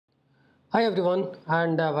Hi everyone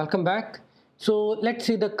and welcome back. So let's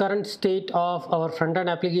see the current state of our front-end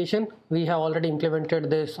application. We have already implemented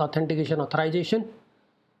this authentication authorization.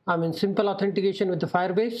 Simple authentication with the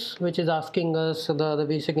Firebase, which is asking us the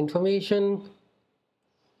basic information.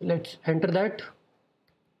 Let's enter that.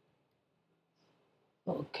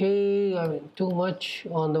 Okay, too much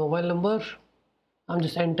on the mobile number. I'm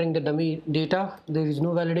just entering the dummy data. There is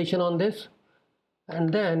no validation on this.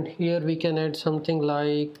 And then here we can add something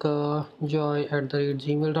like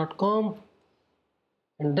joy@gmail.com,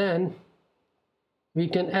 and then we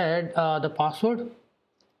can add the password.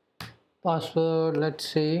 Let's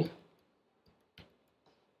say.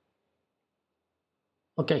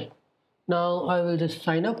 Okay, now I will just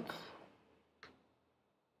sign up.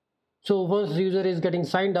 So once the user is getting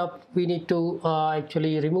signed up, we need to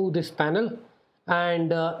actually remove this panel,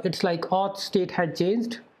 and it's like auth state had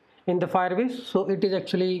changed in the Firebase. So it is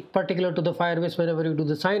actually particular to the Firebase. Whenever you do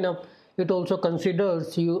the sign up, it also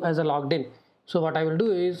considers you as a logged in. So what I will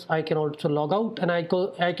do is I can also log out, and I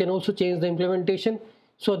can also change the implementation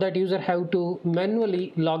so that user have to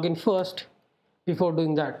manually log in first before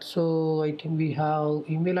doing that. So I think we have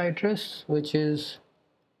email address, which is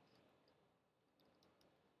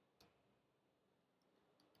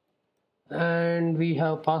and we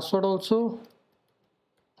have password also.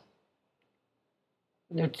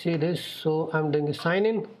 Let's see this. So I'm doing a sign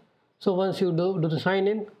in. So once you do the sign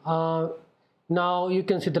in, now you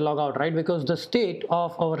can see the logout, right? Because the state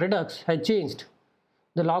of our Redux has changed.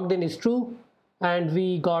 The logged in is true, and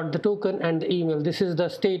we got the token and the email. This is the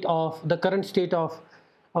current state of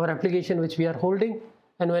our application which we are holding.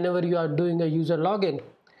 And whenever you are doing a user login,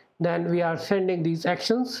 then we are sending these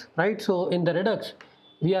actions, right? So in the Redux,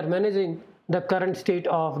 we are managing the current state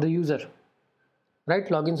of the user, right?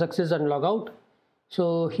 Login success and logout.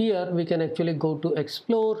 So here we can actually go to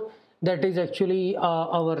explore. That is actually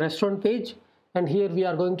our restaurant page, and here we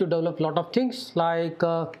are going to develop a lot of things like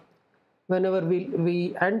whenever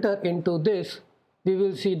we enter into this, we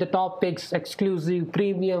will see the top picks, exclusive,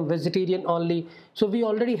 premium, vegetarian only. So we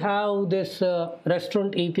already have this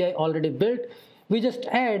restaurant API already built. We just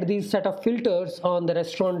add these set of filters on the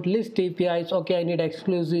restaurant list APIs. Okay, I need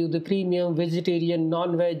exclusive, the premium, vegetarian,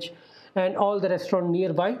 non-veg, and all the restaurant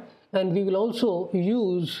nearby. And we will also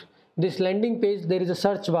use this landing page. There is a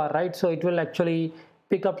search bar, right? So it will actually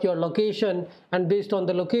pick up your location, and based on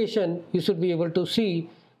the location, you should be able to see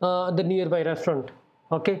the nearby restaurant.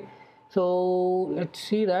 Okay, so let's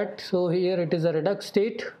see that. So here it is a Redux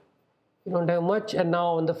state. You don't have much. And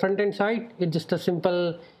now on the front end side, it's just a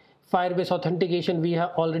simple Firebase authentication we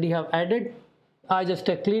already have added. I just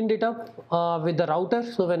cleaned it up with the router.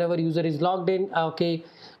 So whenever user is logged in, okay,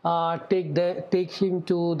 take him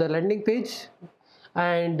to the landing page,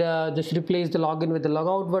 and just replace the login with the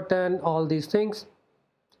logout button, all these things.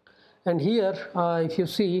 And here if you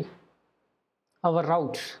see our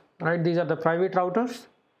routes, right, these are the private routers.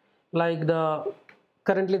 Like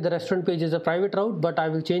currently the restaurant page is a private route, but I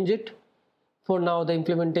will change it. For now the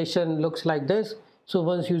implementation looks like this. So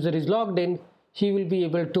once user is logged in, he will be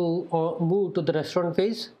able to move to the restaurant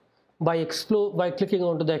page by clicking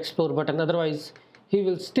onto the explore button. Otherwise he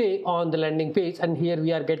will stay on the landing page. And here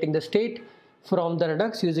we are getting the state from the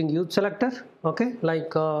Redux using use selector. Okay,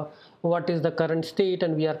 like what is the current state,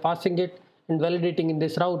 and we are passing it and validating in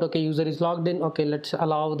this route. Okay, user is logged in. Okay, let's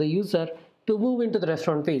allow the user to move into the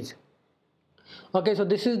restaurant page. Okay, so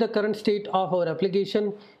this is the current state of our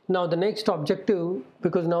application. Now the next objective,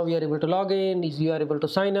 because now we are able to log in, is you are able to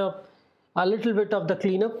sign up. A little bit of the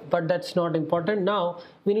cleanup, but that's not important. Now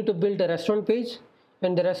we need to build a restaurant page.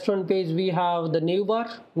 In the restaurant page we have the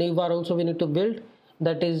navbar also we need to build.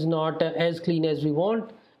 That is not as clean as we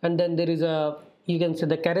want. And then there is you can see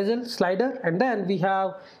the carousel slider, and then we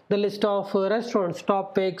have the list of restaurants,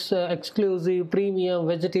 top picks, exclusive, premium,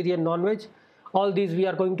 vegetarian, non-veg. All these we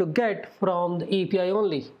are going to get from the API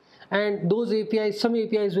only. And those APIs, some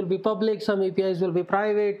APIs will be public, some APIs will be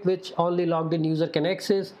private, which only logged in user can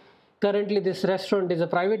access. Currently this restaurant is a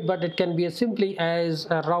private, but it can be as simply as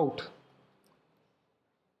a route.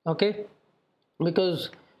 Okay, because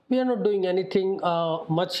we are not doing anything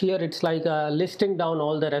much here. It's like listing down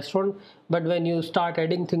all the restaurant, but when you start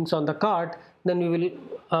adding things on the cart, then we will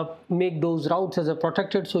make those routes as a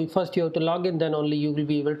protected. So first you have to log in, then only you will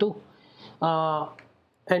be able to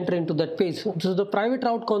enter into that page. So the private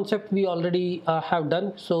route concept we already have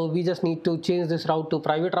done. So we just need to change this route to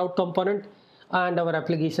private route component, and our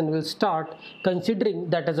application will start considering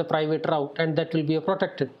that as a private route, and that will be a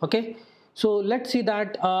protected. Okay, so let's see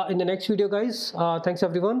that in the next video, guys. Thanks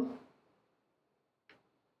everyone.